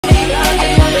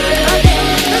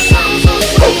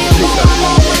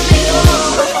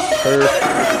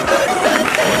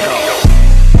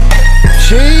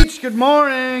Cheech, good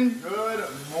morning. Good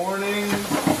morning.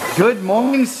 Good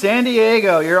morning, San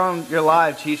Diego. You're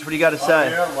live, Cheech. What do you got to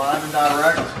say? Yeah, live and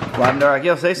direct. Live and direct.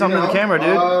 Yo, say something to the camera,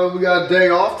 dude. We got a day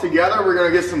off together. We're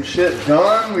gonna get some shit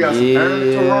done. We got some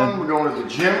errands to run. We're going to the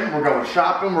gym. We're going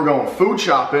shopping. We're going food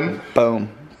shopping.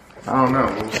 Boom. I don't know.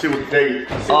 We'll see what day.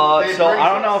 So I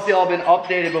don't know if y'all been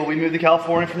updated, but we moved to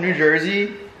California from New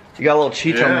Jersey. You got a little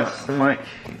Cheech on this mic.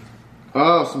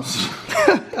 Oh, some.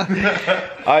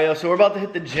 Alright, yo, so we're about to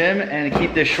hit the gym and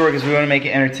keep this short because we want to make it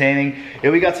entertaining.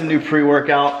 Yeah, we got some new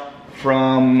pre-workout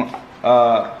from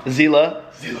Zila.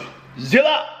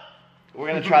 We're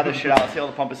gonna try this shit out. See how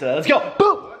the pump is set. Let's go.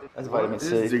 Boom. That's vitamin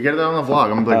C. You get it on the vlog.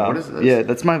 I'm like, what is this? Yeah,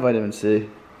 that's my vitamin C.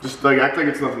 Just like act like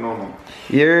it's nothing normal.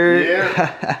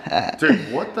 Yeah.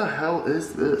 Dude, what the hell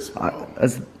is this, bro?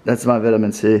 That's my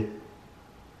vitamin C.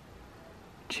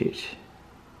 Cheech.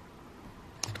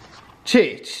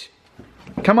 Cheech.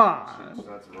 Come on.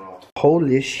 That's raw.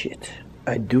 Holy shit.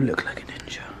 I do look like a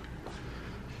ninja.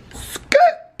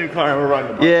 New car, we're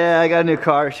riding the bike. Yeah, I got a new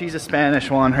car. She's a Spanish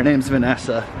one. Her name's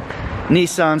Vanessa.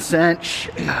 Nissan Sench.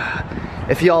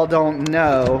 If y'all don't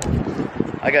know,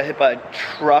 I got hit by a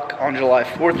truck on July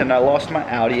 4th and I lost my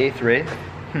Audi A3.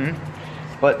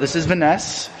 But this is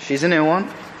Vanessa. She's a new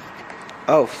one.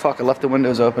 Oh fuck, I left the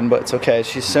windows open, but it's okay.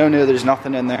 She's so new, there's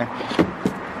nothing in there.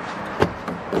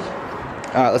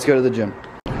 Alright, let's go to the gym.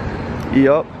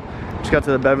 Yup. Just got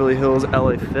to the Beverly Hills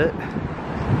LA Fit.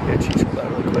 Yeah, cheese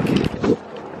that really quick.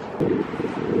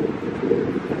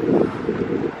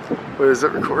 Wait, is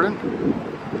it recording?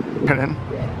 And then.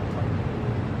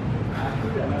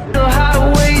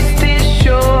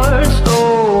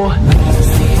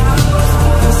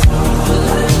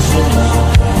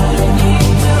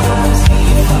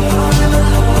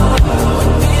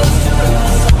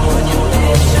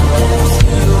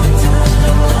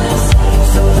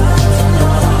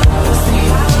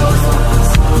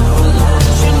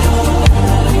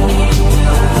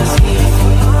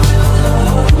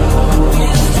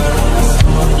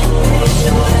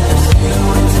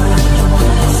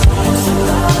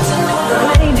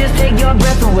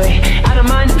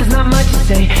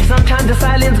 Sometimes the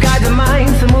silence guides the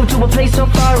mind to move to a place so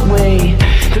far away.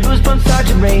 The goosebumps start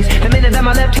to raise the minute that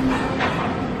my left.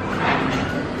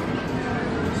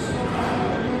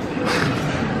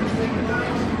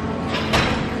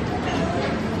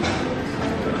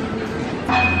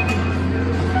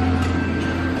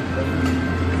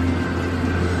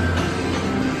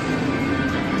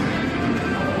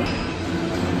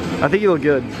 I think you look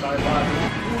good.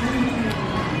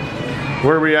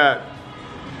 Where are we at?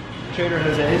 Trader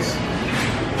Jose's.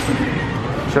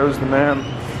 Joe's the man.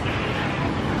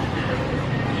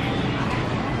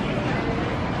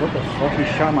 What the fuck? You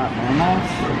shot my arm off?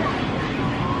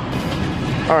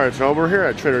 Alright, so we're here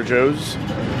at Trader Joe's.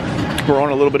 We're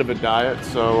on a little bit of a diet,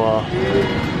 so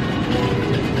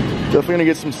definitely gonna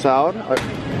get some salad.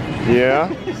 Yeah.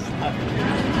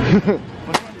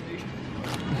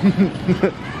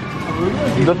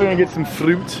 Definitely gonna get some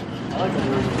fruit. I like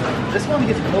this one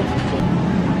gets cold.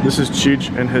 This is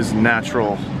Cheech in his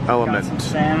natural element. Got some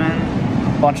salmon,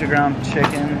 a bunch of ground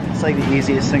chicken. It's like the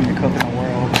easiest thing to cook in the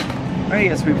world. Or you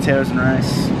get sweet potatoes and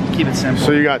rice. Keep it simple.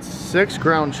 So you got 6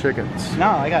 ground chickens. No,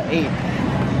 I got 8.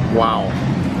 Wow.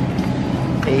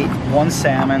 8, 1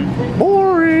 salmon.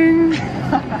 Boring.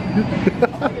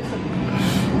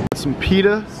 Some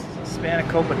pita.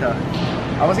 Spanakopita.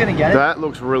 I was gonna get it. That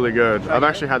looks really good. I've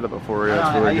actually had that before. Yeah,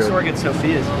 it's really I used to good. work at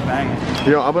Sophia's. It's banging.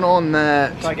 Yo, I've been on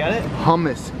that Should I get it?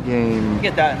 hummus game.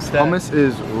 Get that instead. Hummus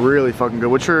is really fucking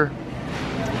good. What's your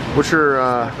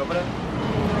Spanakopita?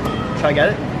 Should I get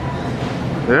it?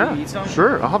 Yeah, You eat some?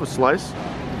 sure. I'll have a slice.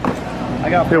 I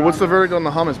got. Yeah, what's the verdict on the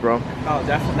hummus, bro? Oh,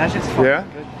 definitely. That shit's fucking Yeah?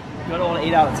 good. Good old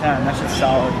 8 out of 10. That shit's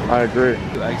solid. I agree.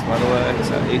 2 eggs, by the way. It's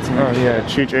at 18. Oh yeah,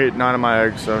 Cheech ate 9 of my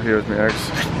eggs, so here's my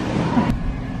eggs.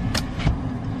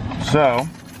 So,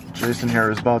 Jason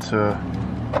here is about to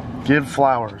give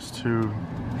flowers to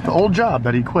the old job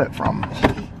that he quit from.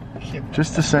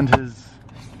 Just to send his,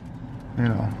 you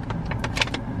know,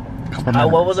 couple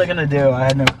minutes. What was I gonna do? I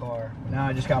had no car. Now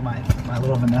I just got my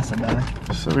little Vanessa back.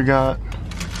 So we got,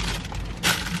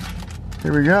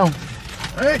 here we go.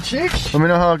 Alright, Cheech. Let me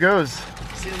know how it goes.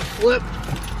 See the flip.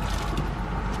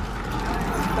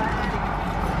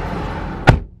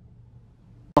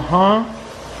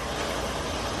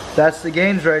 That's the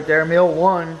gains right there. Meal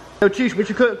 1. Yo, Cheech, what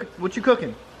you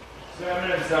cooking?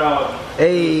 Salmon and salad.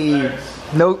 Hey,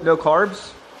 no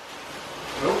carbs?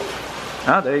 Nope.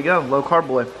 Ah, there you go. Low carb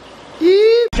boy.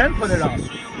 Can put it on.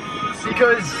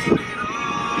 Because,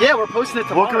 yeah, we're posting it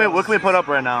tomorrow. What can we put up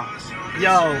right now?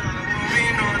 Yo,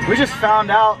 we just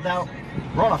found out that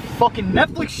We're on a fucking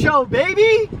Netflix show,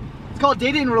 baby! It's called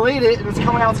Dated and Related, and it's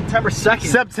coming out September 2nd.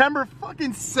 September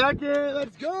fucking 2nd.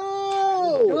 Let's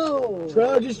go!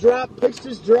 Trailer just dropped. Pics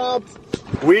just dropped.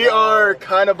 We are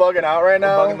kind of bugging out right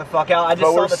now. We're bugging the fuck out. I just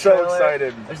saw we're the so trailer.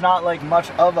 excited. There's not like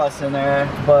much of us in there,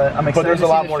 but I'm excited. But there's to a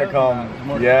see lot the more to show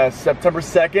come. Yes, September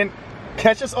 2nd.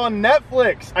 Catch us on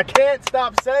Netflix. I can't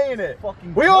stop saying it.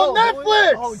 We on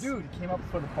Netflix! Oh, dude, it came up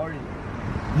before the party.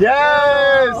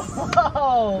 Yes!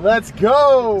 Oh. Let's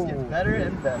go! It's getting better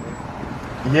and better.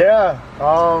 Yeah.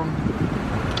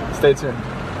 Stay tuned.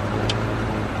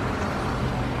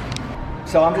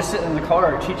 So I'm just sitting in the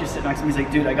car. Cheech is sitting next to me. He's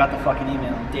like, dude, I got the fucking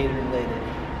email. Dated and Related.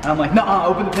 And I'm like, nah,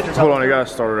 open the pictures. Hold on, I gotta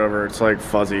start it over. It's like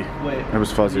fuzzy. Wait. It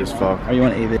was fuzzy as fuck. Are you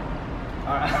on AV?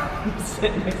 Alright, I'm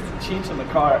sitting next to Cheech in the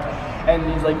car. And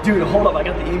he's like, dude, hold up, I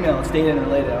got the email. It's Dated and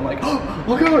Related. I'm like, oh,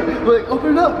 look over. Like,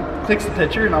 open it up. Clicks the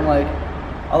picture, and I'm like,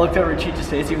 I looked over at Cheech's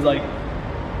face. He was like,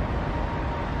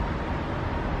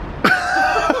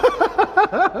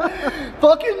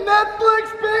 fucking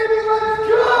Netflix, baby, let's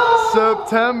go!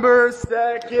 September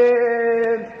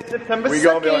 2nd. September 2nd. We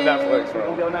gonna be on Netflix, bro.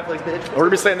 We'll be on Netflix, bitch. We're gonna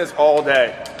be saying this all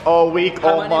day, all week,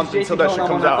 all month until that shit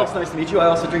comes out. Nice to meet you. I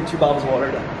also drink 2 bottles of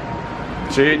water.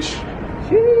 Cheech.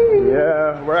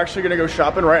 Yeah, we're actually gonna go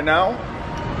shopping right now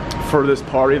for this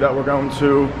party that we're going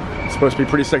to. It's supposed to be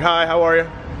pretty sick. Hi, how are you?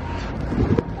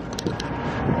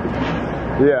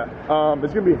 Yeah,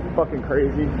 it's gonna be fucking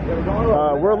crazy.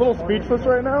 We're a little speechless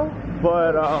right now,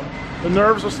 but the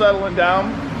nerves are settling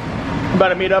down. I'm about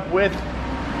to meet up with. She's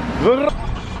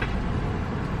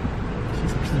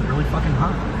really fucking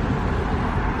hot.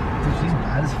 Dude, she's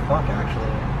bad as fuck,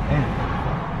 actually.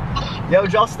 Man. Yo,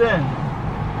 Justin.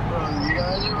 Bro, you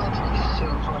guys are about to be so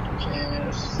fucking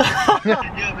famous.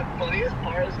 Yeah, the funniest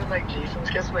part is when like Jason's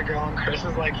kissing the girl and Chris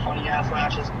is like funny ass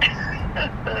lashes.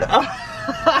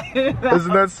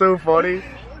 Isn't that so funny? What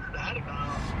was that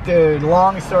about? Dude,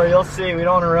 long story, you'll see. We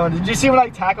don't want to ruin it. Did you see when I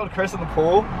tackled Chris in the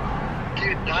pool?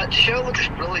 Dude, that show looks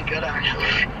really good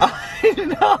actually. I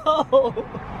know.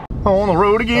 On the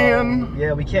road again.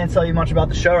 Yeah, we can't tell you much about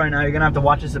the show right now. You're gonna have to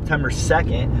watch it September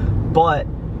 2nd. But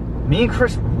me and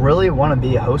Chris really want to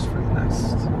be a host for the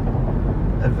next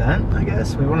event, I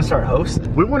guess. We want to start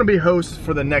hosting. We want to be hosts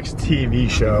for the next TV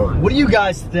show. What do you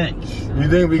guys think? You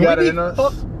think we got it in us?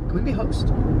 Can we be host?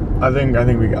 I think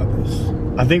we got this.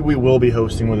 I think we will be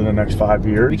hosting within the next 5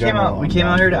 years. We came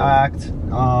out here to act.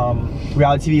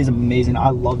 Reality TV is amazing.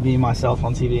 I love being myself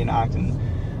on TV and acting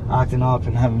up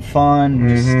and having fun,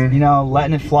 just, you know,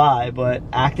 letting it fly. But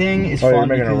acting is fun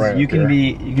because you can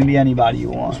be anybody you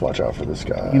want. Just watch out for this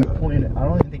guy. You point it. I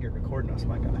don't even think you're recording us,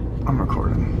 my guy. I'm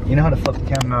recording. You know how to flip the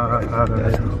camera?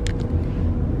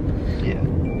 Yeah.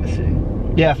 Let's see.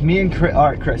 Yeah, if me and Chris, all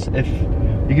right, Chris, if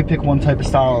you could pick one type of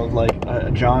style of like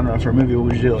a genre for a movie, what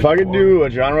would you do? Like, if I could do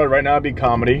a genre right now, it'd be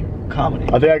comedy. Comedy.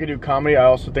 I think I could do comedy. I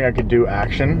also think I could do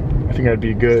action. I think that'd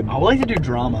be good. I would like to do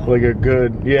drama. Like a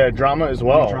good, yeah, drama as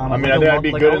well. Drama. I mean, I think I'd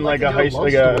be good in like a high, it's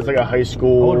like a high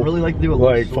school. I would really like to do a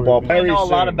like football. If you know a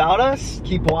lot about us,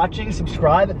 keep watching,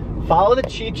 subscribe, follow the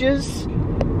Cheeches,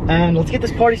 and let's get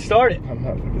this party started. I'm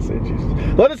not gonna say Cheeches.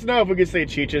 Let us know if we can say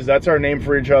Cheeches. That's our name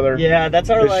for each other. Yeah, that's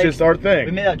our. It's just our thing.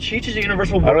 We made out Cheeches a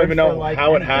universal word. I don't even know like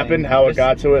how it happened, how it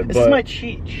got to it. This is my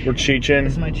Cheech. We're Cheechin'.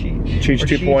 This is my Cheech. Cheech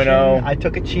 2.0. I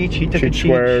took a Cheech. He took a Cheech.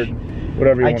 Squared.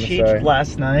 Whatever you want to say. I Cheeched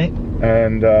last night.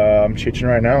 And I'm Cheechin'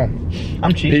 right now.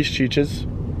 I'm Cheech. Peace, Cheeches.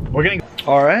 We're getting.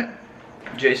 All right,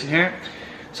 Jason here.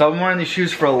 So I've been wearing these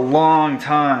shoes for a long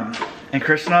time, and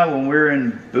Chris and I, when we were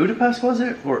in Budapest, was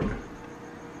it or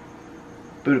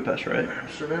Budapest, right?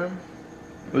 Amsterdam.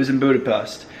 It was in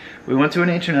Budapest. We went to an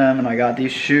H&M and I got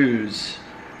these shoes,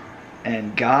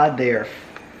 and God, they are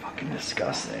fucking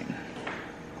disgusting.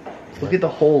 Look at the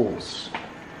holes.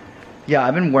 Yeah,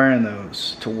 I've been wearing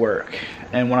those to work,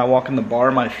 and when I walk in the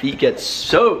bar, my feet get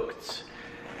soaked.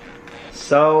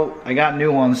 So I got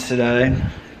new ones today,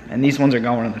 and these ones are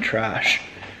going in the trash.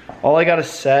 All I gotta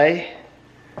say,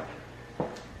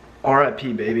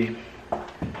 RIP, baby.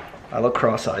 I look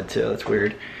cross-eyed too, that's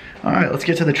weird. All right, let's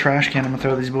get to the trash can. I'm gonna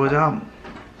throw these boys out.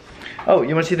 Oh,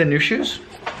 you wanna see the new shoes?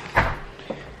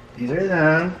 These are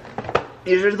them.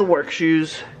 These are the work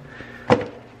shoes.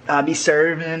 I'll be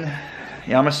serving.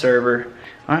 Yeah, I'm a server.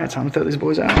 All right, time to throw these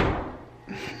boys out.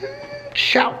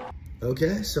 Ciao.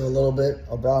 Okay, so a little bit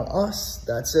about us.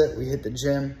 That's it. We hit the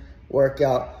gym,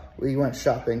 workout. We went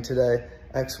shopping today.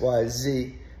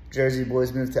 XYZ. Jersey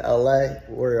boys moved to LA.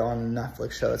 We're on a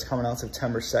Netflix show that's coming out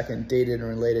September 2nd. Dated and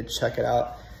Related. Check it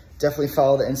out. Definitely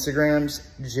follow the Instagrams.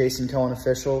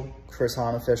 Jasoncohenofficial,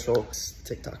 Chrishahnofficial.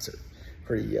 TikToks are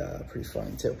pretty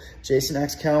funny too.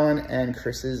 Jasonxcohen and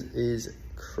Chris's is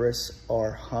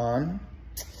Chrisrhahn.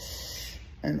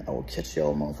 And I will catch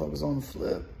y'all motherfuckers on the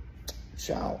flip.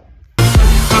 Ciao.